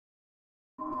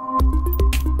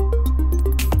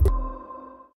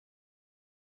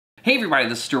Hey everybody,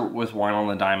 this is Stuart with Wine on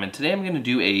the Dime, and today I'm going to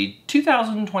do a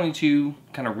 2022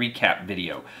 kind of recap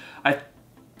video. I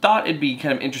thought it'd be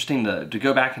kind of interesting to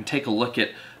go back and take a look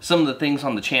at some of the things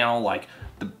on the channel, like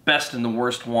the best and the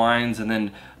worst wines, and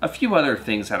then a few other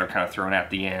things that are kind of thrown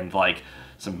at the end, like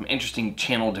some interesting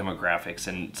channel demographics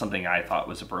and something I thought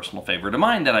was a personal favorite of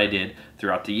mine that I did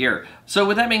throughout the year. So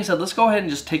with that being said, let's go ahead and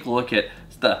just take a look at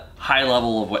the high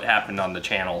level of what happened on the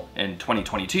channel in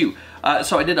 2022.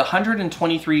 So I did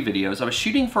 123 videos. I was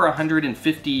shooting for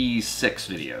 156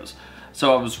 videos.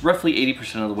 So I was roughly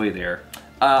 80% of the way there.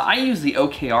 I use the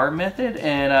OKR method,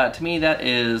 and to me that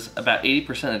is about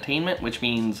 80% attainment, which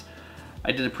means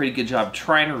I did a pretty good job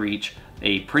trying to reach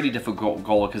a pretty difficult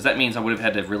goal, because that means I would have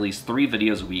had to release 3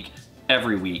 videos a week,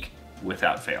 every week,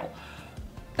 without fail.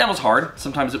 That was hard.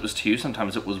 Sometimes it was 2,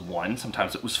 sometimes it was 1,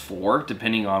 sometimes it was 4,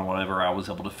 depending on whatever I was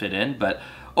able to fit in. But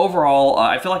overall,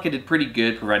 I feel like I did pretty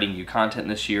good providing you content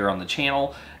this year on the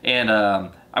channel, and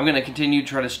I'm going to continue to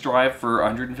try to strive for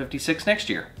 156 next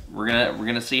year. We're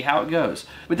gonna see how it goes.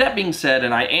 With that being said,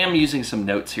 and I am using some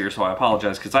notes here, so I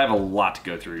apologize because I have a lot to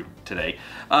go through today.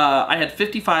 I had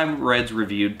 55 reds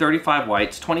reviewed, 35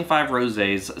 whites, 25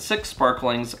 rosés, 6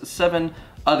 sparklings, 7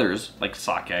 others like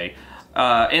sake,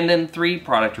 and then 3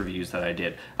 product reviews that I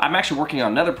did. I'm actually working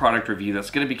on another product review that's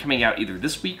going to be coming out either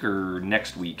this week or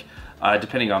next week,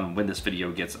 depending on when this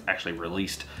video gets actually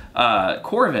released.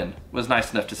 Coravin was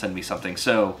nice enough to send me something,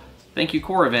 so thank you,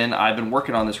 Coravin. I've been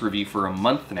working on this review for a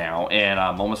month now, and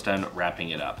I'm almost done wrapping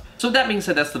it up. So that being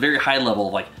said, that's the very high level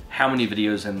of like how many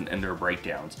videos and their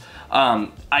breakdowns.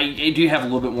 I do have a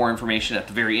little bit more information at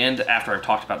the very end after I've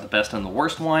talked about the best and the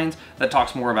worst wines. That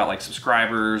talks more about like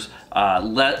subscribers,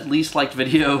 least liked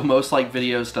video, most liked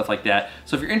videos, stuff like that.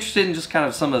 So if you're interested in just kind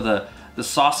of some of the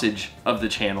sausage of the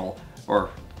channel, or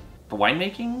the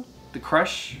winemaking, the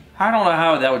crush, I don't know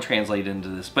how that would translate into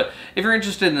this, but if you're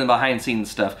interested in the behind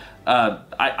scenes stuff,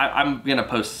 I'm gonna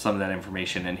post some of that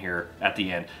information in here at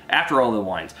the end, after all the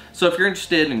wines. So if you're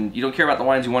interested and you don't care about the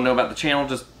wines, you wanna know about the channel,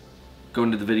 just go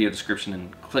into the video description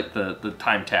and click the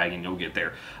time tag and you'll get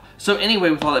there. So anyway,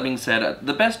 with all that being said,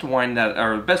 the best wine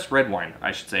best red wine,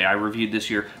 I should say, I reviewed this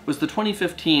year was the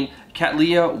 2015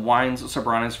 Cattleya Wines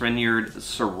Sobranis Vineyard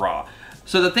Syrah.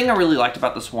 So the thing I really liked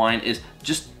about this wine is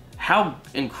just how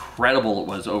incredible it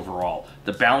was overall.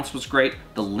 The balance was great,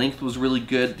 the length was really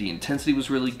good, the intensity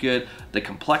was really good, the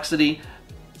complexity,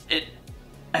 it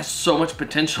has so much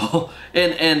potential,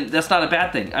 and that's not a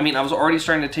bad thing. I mean, I was already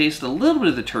starting to taste a little bit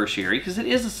of the tertiary, because it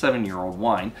is a 7-year-old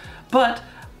wine, but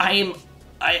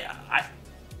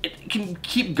it can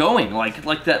keep going.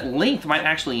 Like that length might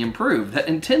actually improve. That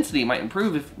intensity might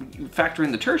improve if you factor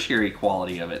in the tertiary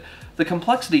quality of it. The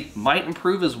complexity might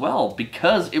improve as well,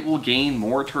 because it will gain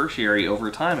more tertiary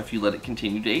over time if you let it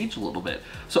continue to age a little bit.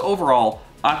 So overall,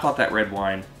 I thought that red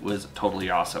wine was totally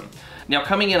awesome. Now,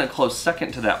 coming in a close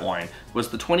second to that wine was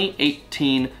the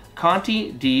 2018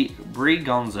 Conti di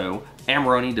Brigonzo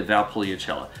Amarone di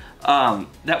Valpolicella.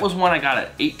 That was one I got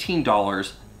at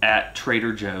 $18 at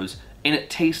Trader Joe's, and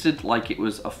it tasted like it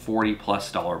was a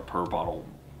 $40+ per bottle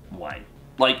wine.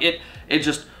 Like it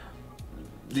just,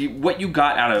 what you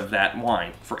got out of that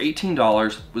wine for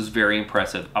 $18 was very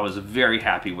impressive. I was very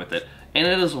happy with it, and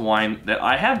it is a wine that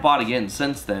I have bought again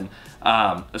since then,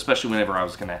 especially whenever I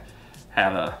was gonna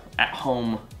have a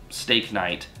at-home steak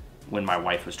night when my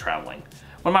wife was traveling.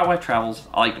 When my wife travels,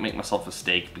 I like to make myself a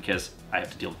steak because I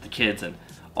have to deal with the kids and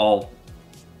all,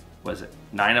 what is it,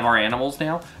 9 of our animals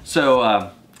now?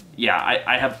 So yeah,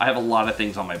 I have a lot of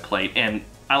things on my plate, and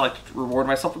I like to reward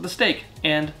myself with a steak,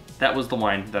 and that was the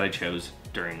wine that I chose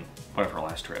during one of our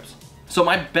last trips. So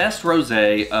my best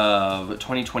rosé of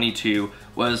 2022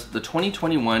 was the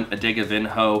 2021 Adega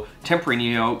Vinho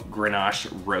Tempranillo Grenache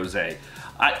Rosé.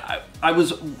 I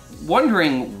was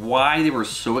wondering why they were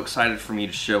so excited for me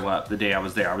to show up the day I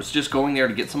was there. I was just going there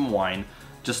to get some wine,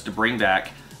 just to bring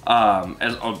back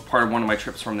as a part of one of my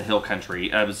trips from the Hill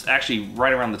Country. I was actually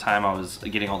right around the time I was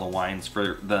getting all the wines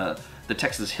for the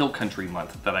Texas Hill Country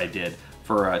month that I did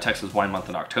for Texas Wine Month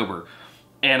in October.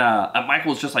 And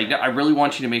Michael was just like, I really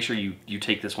want you to make sure you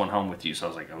take this one home with you. So I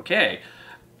was like, okay.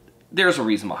 There's a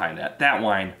reason behind that. That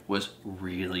wine was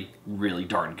really, really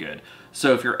darn good.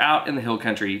 So if you're out in the Hill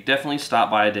Country, definitely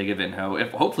stop by Adega Vinho.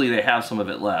 Hopefully they have some of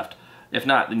it left. If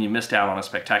not, then you missed out on a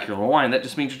spectacular wine. That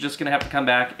just means you're just gonna have to come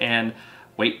back and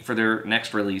wait for their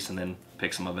next release and then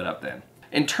pick some of it up then.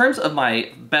 In terms of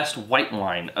my best white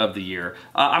wine of the year,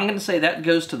 I'm going to say that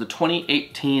goes to the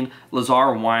 2018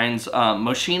 Lazar Wines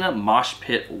Moschina Mosh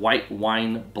Pit White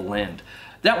Wine Blend.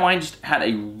 That wine just had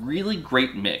a really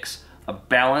great mix of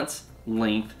balance,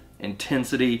 length,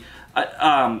 intensity.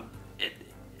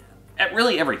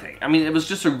 really everything. I mean, it was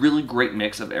just a really great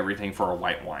mix of everything for a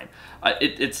white wine.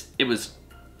 It was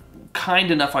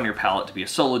kind enough on your palate to be a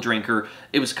solo drinker.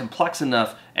 It was complex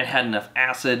enough and had enough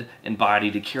acid and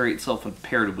body to carry itself when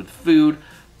paired with food.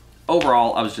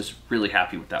 Overall, I was just really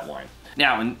happy with that wine.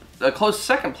 Now, in a close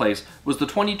second place was the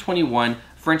 2021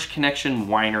 French Connection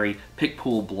Winery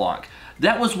Picpoul Blanc.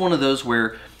 That was one of those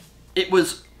where it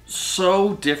was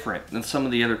so different than some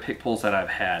of the other Picpouls that I've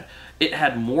had. It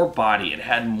had more body, it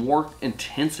had more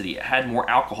intensity, it had more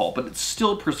alcohol, but it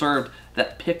still preserved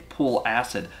that Picpoul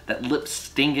acid, that lip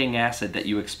stinging acid that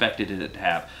you expected it to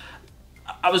have.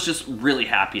 I was just really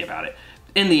happy about it.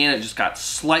 In the end, it just got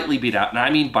slightly beat out, and I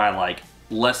mean by like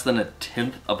less than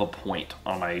 1/10 of a point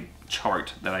on my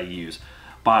chart that I use,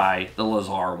 by the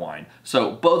Lazare wine.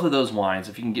 So both of those wines,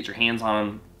 if you can get your hands on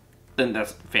them, then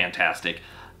that's fantastic.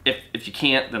 If you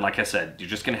can't, then like I said, you're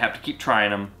just gonna have to keep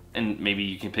trying them, and maybe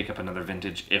you can pick up another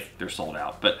vintage if they're sold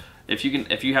out. But if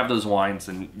you have those wines,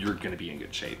 then you're gonna be in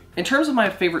good shape. In terms of my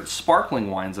favorite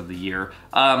sparkling wines of the year,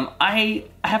 I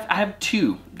have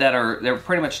two they're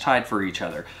pretty much tied for each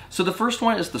other. So the first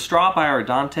one is the Stra by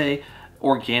Ardente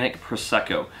Organic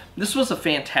Prosecco. This was a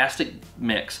fantastic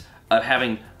mix of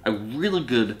having a really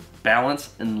good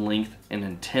balance and length and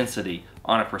intensity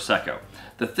on a Prosecco.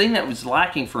 The thing that was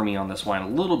lacking for me on this wine a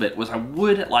little bit was I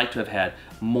would like to have had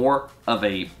more of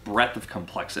a breadth of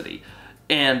complexity.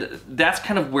 And that's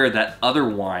kind of where that other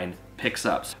wine picks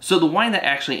up. So the wine that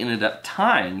actually ended up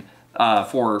tying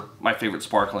for my favorite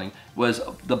sparkling was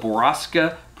the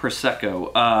Borrasca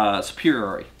Prosecco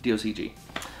Superiore, DOCG.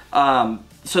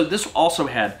 So this also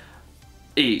had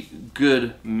a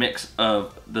good mix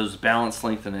of those balance,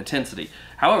 length, and intensity.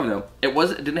 However, though, it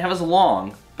didn't have as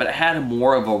long, but it had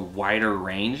more of a wider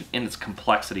range in its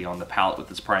complexity on the palate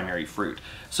with its primary fruit.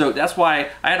 So that's why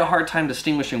I had a hard time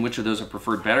distinguishing which of those I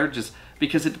preferred better, just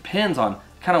because it depends on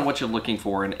kind of what you're looking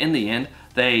for. And in the end,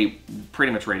 they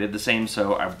pretty much rated the same,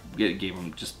 so I gave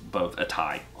them just both a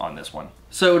tie on this one.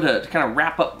 So to kind of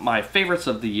wrap up my favorites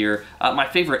of the year, my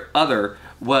favorite other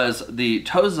was the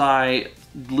Tozai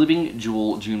Living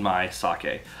Jewel Junmai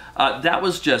Sake. That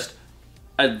was just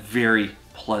a very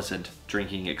pleasant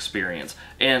drinking experience,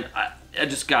 and I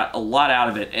just got a lot out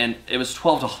of it, and it was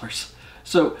 $12.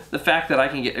 So the fact that I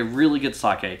can get a really good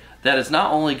sake that is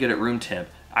not only good at room temp,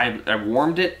 I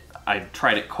warmed it, I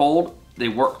tried it cold,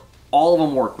 all of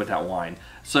them work with that wine.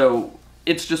 So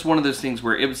it's just one of those things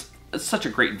where it was such a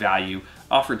great value,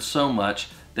 offered so much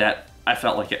that I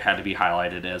felt like it had to be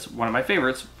highlighted as one of my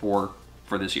favorites for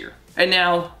this year. And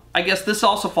now, I guess this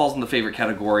also falls in the favorite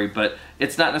category, but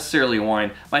it's not necessarily a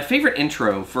wine. My favorite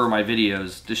intro for my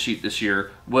videos to shoot this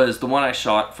year was the one I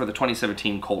shot for the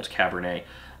 2017 Colt Cabernet.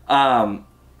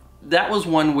 That was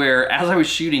one where, as I was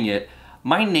shooting it,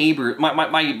 my neighbor,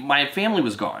 my family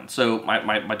was gone. So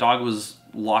my dog was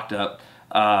locked up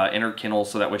in her kennel,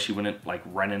 so that way she wouldn't like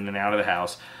run in and out of the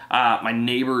house. My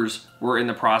neighbors were in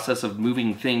the process of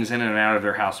moving things in and out of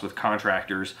their house with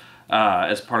contractors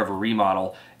as part of a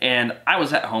remodel, and I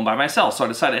was at home by myself, so I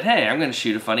decided, hey, I'm gonna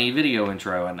shoot a funny video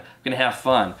intro and I'm gonna have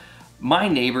fun. My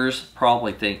neighbors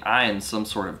probably think I am some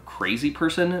sort of crazy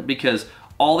person because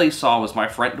all they saw was my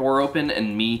front door open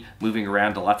and me moving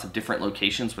around to lots of different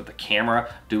locations with the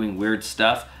camera doing weird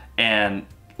stuff, and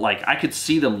like I could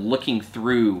see them looking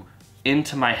through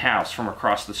into my house from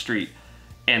across the street,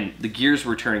 and the gears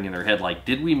were turning in their head like,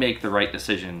 did we make the right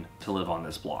decision to live on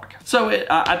this block? So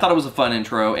I thought it was a fun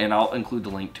intro, and I'll include the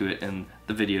link to it in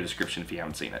the video description if you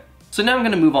haven't seen it. So now I'm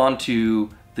gonna move on to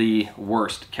the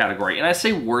worst category. And I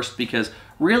say worst because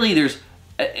really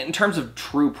in terms of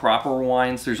true proper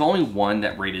wines, there's only one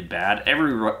that rated bad.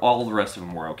 All the rest of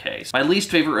them were okay. My least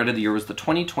favorite red of the year was the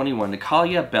 2021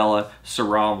 Calia Bella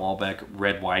Syrah Malbec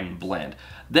Red Wine Blend.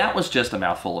 That was just a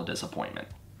mouthful of disappointment.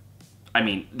 I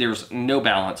mean, there's no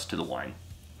balance to the wine.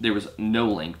 There was no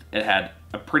length. It had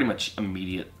a pretty much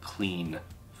immediate clean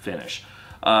finish.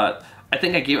 I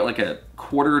think I gave it like a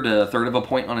 1/4 to 1/3 of a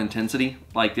point on intensity.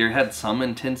 Like there had some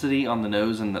intensity on the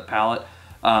nose and the palate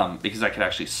because I could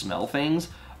actually smell things.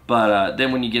 But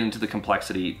then when you get into the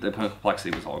complexity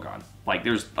was all gone. Like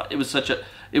it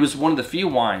was one of the few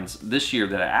wines this year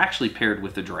that I actually paired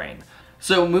with the Drain.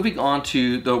 So moving on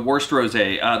to the worst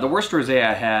rosé. The worst rosé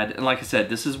I had, and like I said,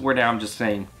 this is where now I'm just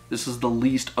saying this is the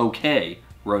least okay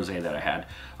rosé that I had,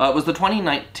 was the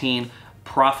 2019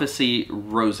 Prophecy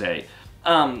Rosé.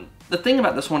 The thing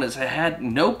about this one is it had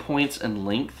no points in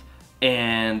length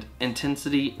and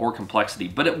intensity or complexity,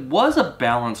 but it was a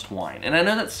balanced wine. And I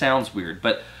know that sounds weird,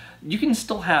 but you can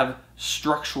still have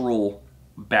structural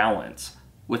balance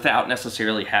without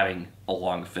necessarily having a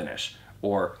long finish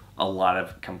or a lot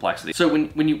of complexity. So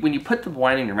when you put the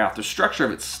wine in your mouth, the structure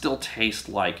of it still tastes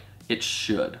like it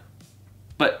should,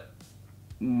 but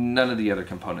none of the other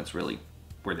components really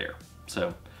were there.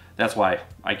 So that's why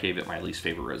I gave it my least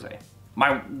favorite rosé.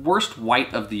 My worst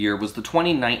white of the year was the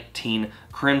 2019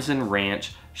 Crimson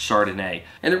Ranch Chardonnay.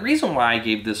 And the reason why I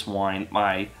gave this wine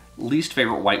my least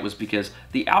favorite white was because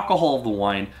the alcohol of the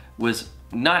wine was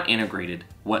not integrated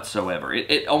whatsoever.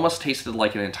 It almost tasted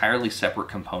like an entirely separate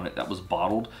component that was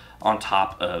bottled on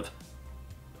top of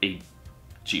a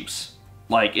juice.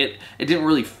 Like it didn't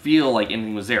really feel like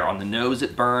anything was there. On the nose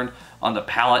it burned, on the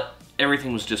palate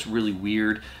everything was just really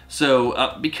weird.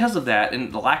 So because of that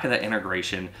and the lack of that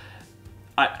integration,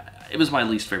 it was my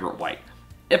least favorite white.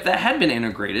 If that had been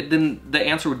integrated, then the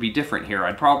answer would be different here.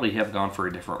 I'd probably have gone for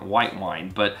a different white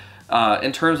wine. But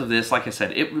in terms of this, like I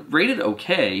said, it rated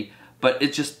okay, but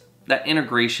it just, that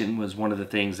integration was one of the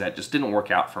things that just didn't work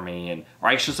out for me, and or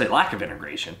I should say lack of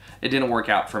integration. It didn't work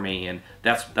out for me, and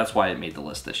that's why it made the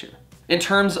list this year. In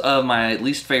terms of my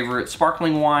least favorite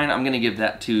sparkling wine, I'm gonna give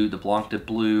that to the Blanc de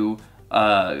Bleu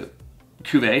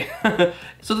Cuvée.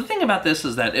 So the thing about this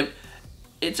is that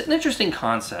it's an interesting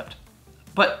concept,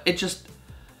 but it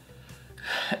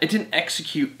didn't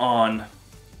execute on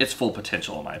its full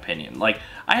potential, in my opinion. Like,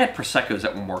 I had Proseccos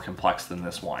that were more complex than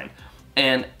this wine,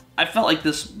 and I felt like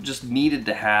this just needed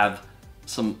to have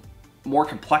some more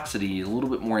complexity, a little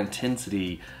bit more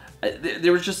intensity.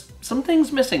 There was just some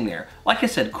things missing there. Like I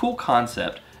said, cool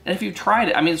concept, and if you tried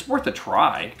it, I mean, it's worth a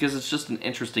try, because it's just an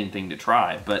interesting thing to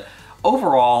try, but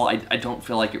overall, I don't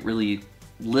feel like it really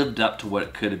lived up to what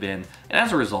it could have been, and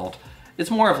as a result,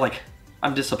 it's more of like,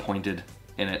 I'm disappointed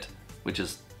in it, which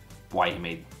is why he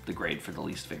made the grade for the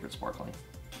least favorite sparkling.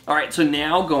 All right, so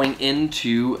now going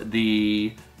into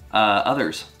the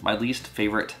others, my least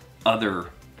favorite other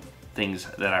things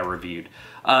that I reviewed.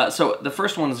 So the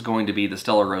first one is going to be the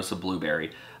Stella Rosa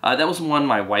Blueberry. That was one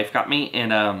my wife got me,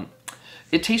 and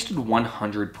it tasted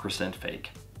 100% fake.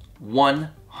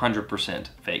 100%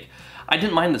 fake. I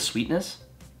didn't mind the sweetness,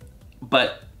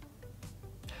 but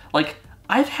like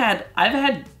I've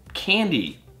had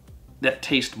candy that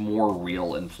tastes more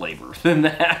real in flavor than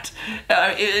that.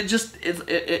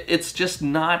 It's just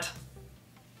not.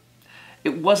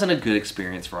 It wasn't a good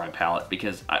experience for my palate,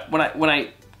 because when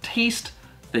I taste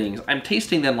things, I'm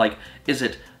tasting them like, is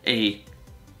it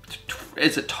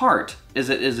tart? Is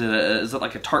it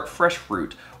like a tart fresh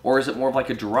fruit, or is it more of like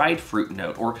a dried fruit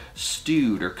note, or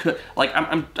stewed, or cooked? Like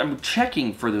I'm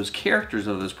checking for those characters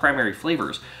of those primary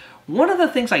flavors. One of the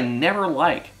things I never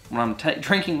like when I'm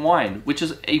drinking wine, which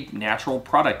is a natural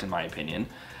product in my opinion,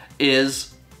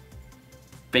 is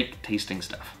fake tasting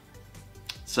stuff.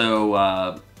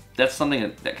 So that's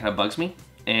something that kind of bugs me,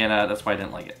 and that's why I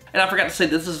didn't like it. And I forgot to say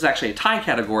this is actually a tie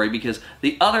category, because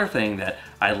the other thing that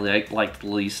I liked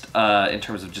least in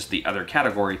terms of just the other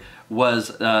category was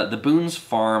the Boone's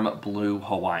Farm Blue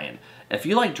Hawaiian. If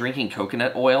you like drinking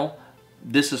coconut oil,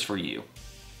 this is for you.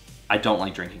 I don't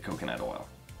like drinking coconut oil.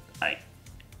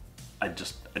 I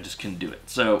just couldn't do it.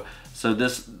 So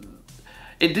this,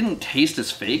 it didn't taste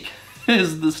as fake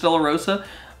as the Stella Rosa,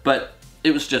 but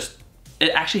it was just,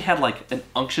 it actually had like an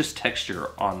unctuous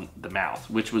texture on the mouth,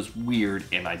 which was weird,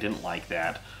 and I didn't like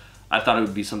that. I thought it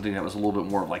would be something that was a little bit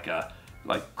more of like a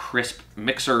crisp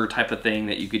mixer type of thing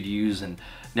that you could use, and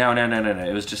no.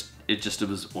 It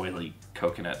was oily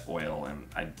coconut oil, and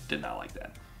I did not like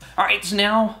that. All right, so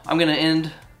now I'm gonna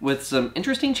end with some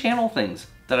interesting channel things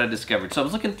that I discovered. So I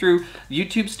was looking through,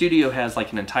 YouTube Studio has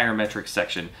like an entire metrics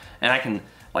section, and I can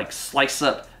like slice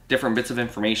up different bits of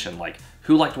information, like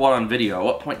who liked what on video, at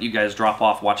what point do you guys drop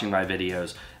off watching my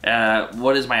videos,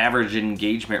 what is my average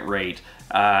engagement rate,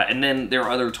 and then there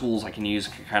are other tools I can use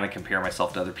to kind of compare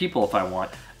myself to other people if I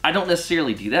want. I don't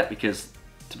necessarily do that because,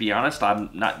 to be honest, I'm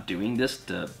not doing this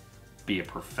to be a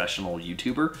professional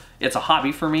YouTuber. It's a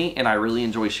hobby for me, and I really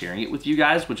enjoy sharing it with you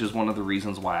guys, which is one of the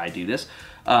reasons why I do this.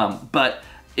 But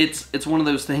it's one of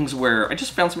those things where I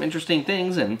just found some interesting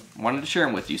things and wanted to share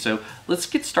them with you. So let's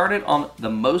get started on the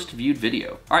most viewed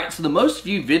video. All right, so the most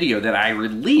viewed video that I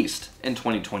released in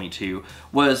 2022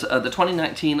 was the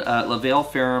 2019 La Vieille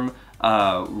Ferme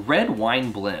Red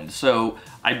Wine Blend. So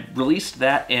I released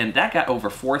that, and that got over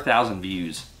 4,000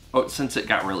 views since it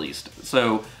got released.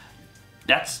 So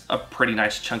that's a pretty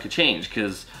nice chunk of change,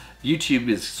 because YouTube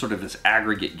is sort of this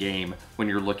aggregate game when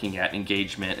you're looking at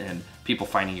engagement and people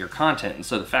finding your content. And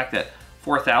so the fact that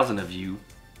 4,000 of you,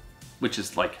 which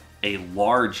is like a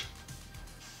large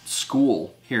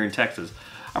school here in Texas,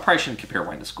 I probably shouldn't compare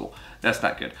wine to school. That's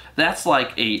not good. That's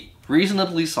like a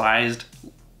reasonably sized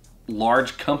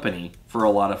large company for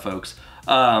a lot of folks.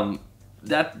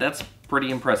 That's pretty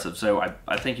impressive. So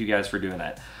I thank you guys for doing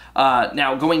that.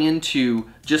 Now, going into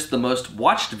just the most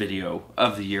watched video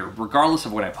of the year, regardless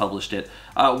of when I published it,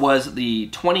 was the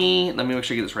let me make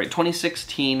sure I get this right,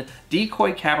 2016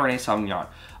 Decoy Cabernet Sauvignon.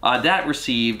 That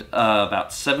received about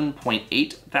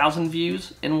 7.8 thousand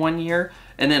views in 1 year.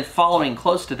 And then following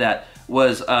close to that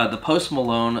was the Post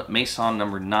Malone Maison No.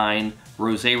 9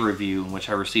 Rosé review, in which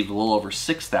I received a little over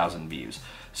 6,000 views.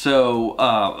 So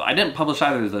I didn't publish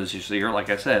either of those this year. Like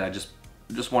I said, I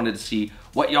just wanted to see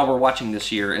what y'all were watching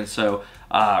this year. And so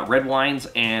red wines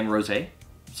and rosé.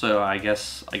 So I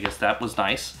guess that was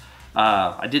nice.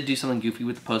 I did do something goofy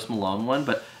with the Post Malone one,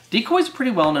 but Decoy's a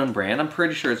pretty well-known brand. I'm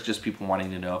pretty sure it's just people wanting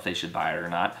to know if they should buy it or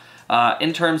not.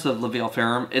 In terms of La Vieille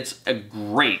Ferme, it's a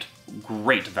great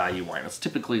value wine. It's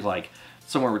typically like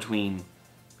somewhere between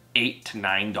 $8 to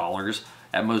 $9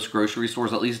 at most grocery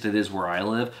stores. At least it is where I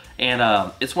live.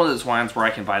 And it's one of those wines where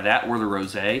I can buy that or the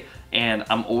rosé, and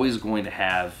I'm always going to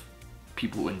have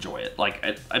people enjoy it. Like,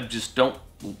 I just don't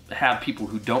have people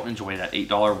who don't enjoy that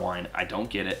 $8 wine. I don't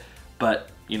get it. But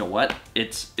you know what?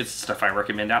 It's stuff I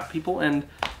recommend out to people, and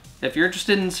if you're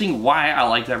interested in seeing why I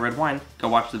like that red wine, go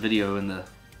watch the video in the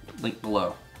link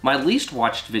below. My least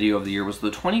watched video of the year was the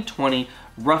 2020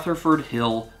 Rutherford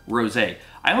Hill Rosé.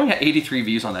 I only got 83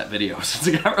 views on that video since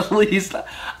it got released. I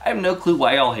have no clue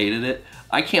why y'all hated it.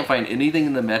 I can't find anything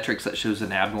in the metrics that shows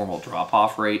an abnormal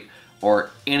drop-off rate or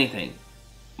anything.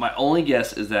 My only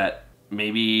guess is that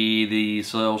maybe the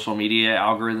social media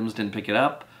algorithms didn't pick it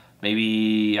up.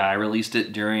 Maybe I released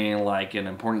it during like an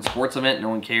important sports event, no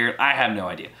one cared. I have no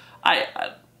idea.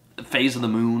 Phase of the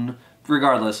moon,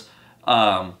 regardless,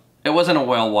 it wasn't a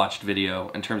well-watched video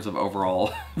in terms of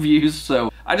overall views,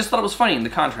 so I just thought it was funny in the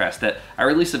contrast that I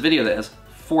released a video that has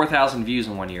 4,000 views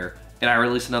in 1 year, and I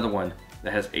released another one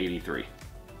that has 83.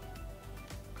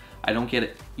 I don't get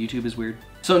it. YouTube is weird.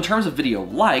 So in terms of video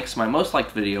likes, my most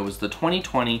liked video was the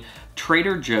 2020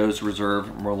 Trader Joe's Reserve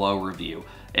Merlot review.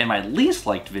 And my least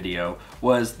liked video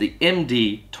was the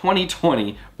MD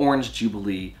 2020 Orange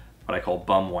Jubilee, what I call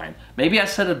bum wine. Maybe I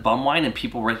said a bum wine and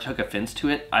people really took offense to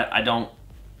it.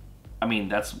 I mean,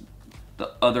 that's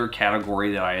the other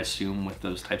category that I assume with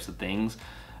those types of things,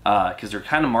 because they're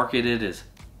kind of marketed as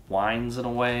wines in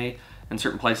a way in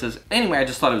certain places. Anyway, I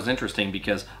just thought it was interesting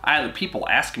because I had people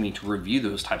ask me to review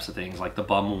those types of things like the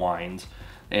bum wines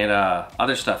and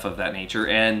other stuff of that nature,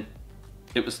 and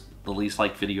it was the least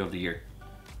liked video of the year.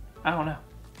 I don't know.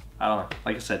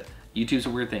 Like I said, YouTube's a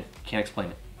weird thing. Can't explain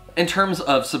it. In terms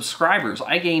of subscribers,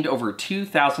 I gained over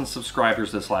 2,000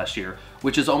 subscribers this last year,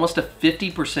 which is almost a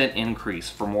 50% increase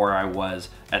from where I was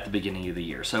at the beginning of the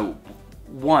year. So,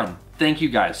 one, thank you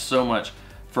guys so much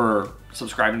for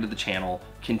subscribing to the channel,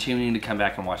 continuing to come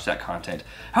back and watch that content.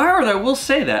 However, I will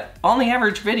say that on the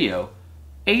average video,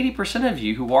 80% of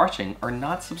you who are watching are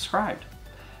not subscribed.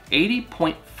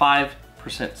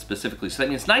 80.5% specifically. So that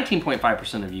means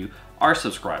 19.5% of you are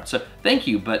subscribed. So thank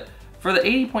you, but for the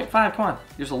 80.5, come on,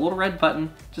 there's a little red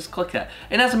button, just click that.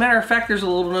 And as a matter of fact, there's a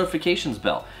little notifications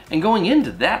bell. And going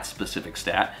into that specific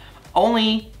stat,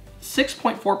 only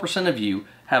 6.4% of you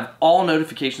have all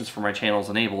notifications for my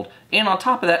channels enabled. And on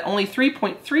top of that, only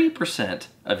 3.3%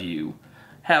 of you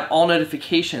have all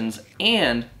notifications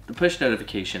and the push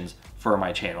notifications for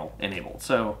my channel enabled.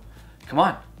 So come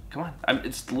on.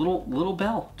 It's the little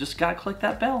bell. Just gotta click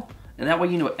that bell. And that way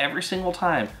you know every single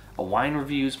time a wine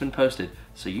review has been posted,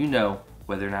 so you know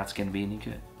whether or not it's gonna be any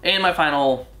good. And my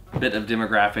final bit of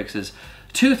demographics is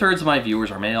 2/3 of my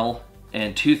viewers are male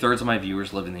and 2/3 of my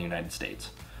viewers live in the United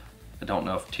States. I don't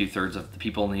know if 2/3 of the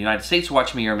people in the United States who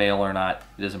watch me are male or not.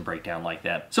 It doesn't break down like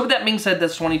that. So with that being said,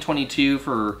 that's 2022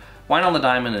 for Wine on the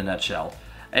Dime in a nutshell.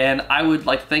 And I would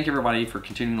like to thank everybody for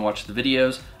continuing to watch the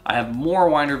videos. I have more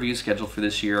wine reviews scheduled for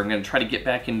this year. I'm gonna try to get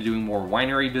back into doing more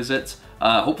winery visits.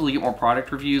 Hopefully get more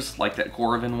product reviews like that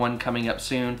Goravin one coming up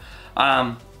soon.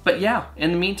 But yeah,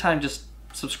 in the meantime, just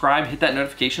subscribe, hit that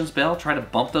notifications bell, try to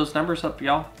bump those numbers up,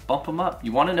 y'all. Bump them up.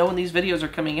 You wanna know when these videos are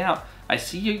coming out. I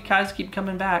see you guys keep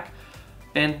coming back,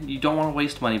 and you don't wanna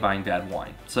waste money buying bad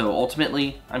wine. So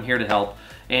ultimately, I'm here to help,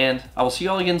 and I will see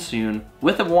you all again soon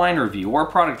with a wine review or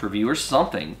a product review or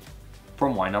something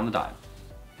from Wine on the Dime.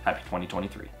 Happy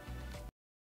 2023.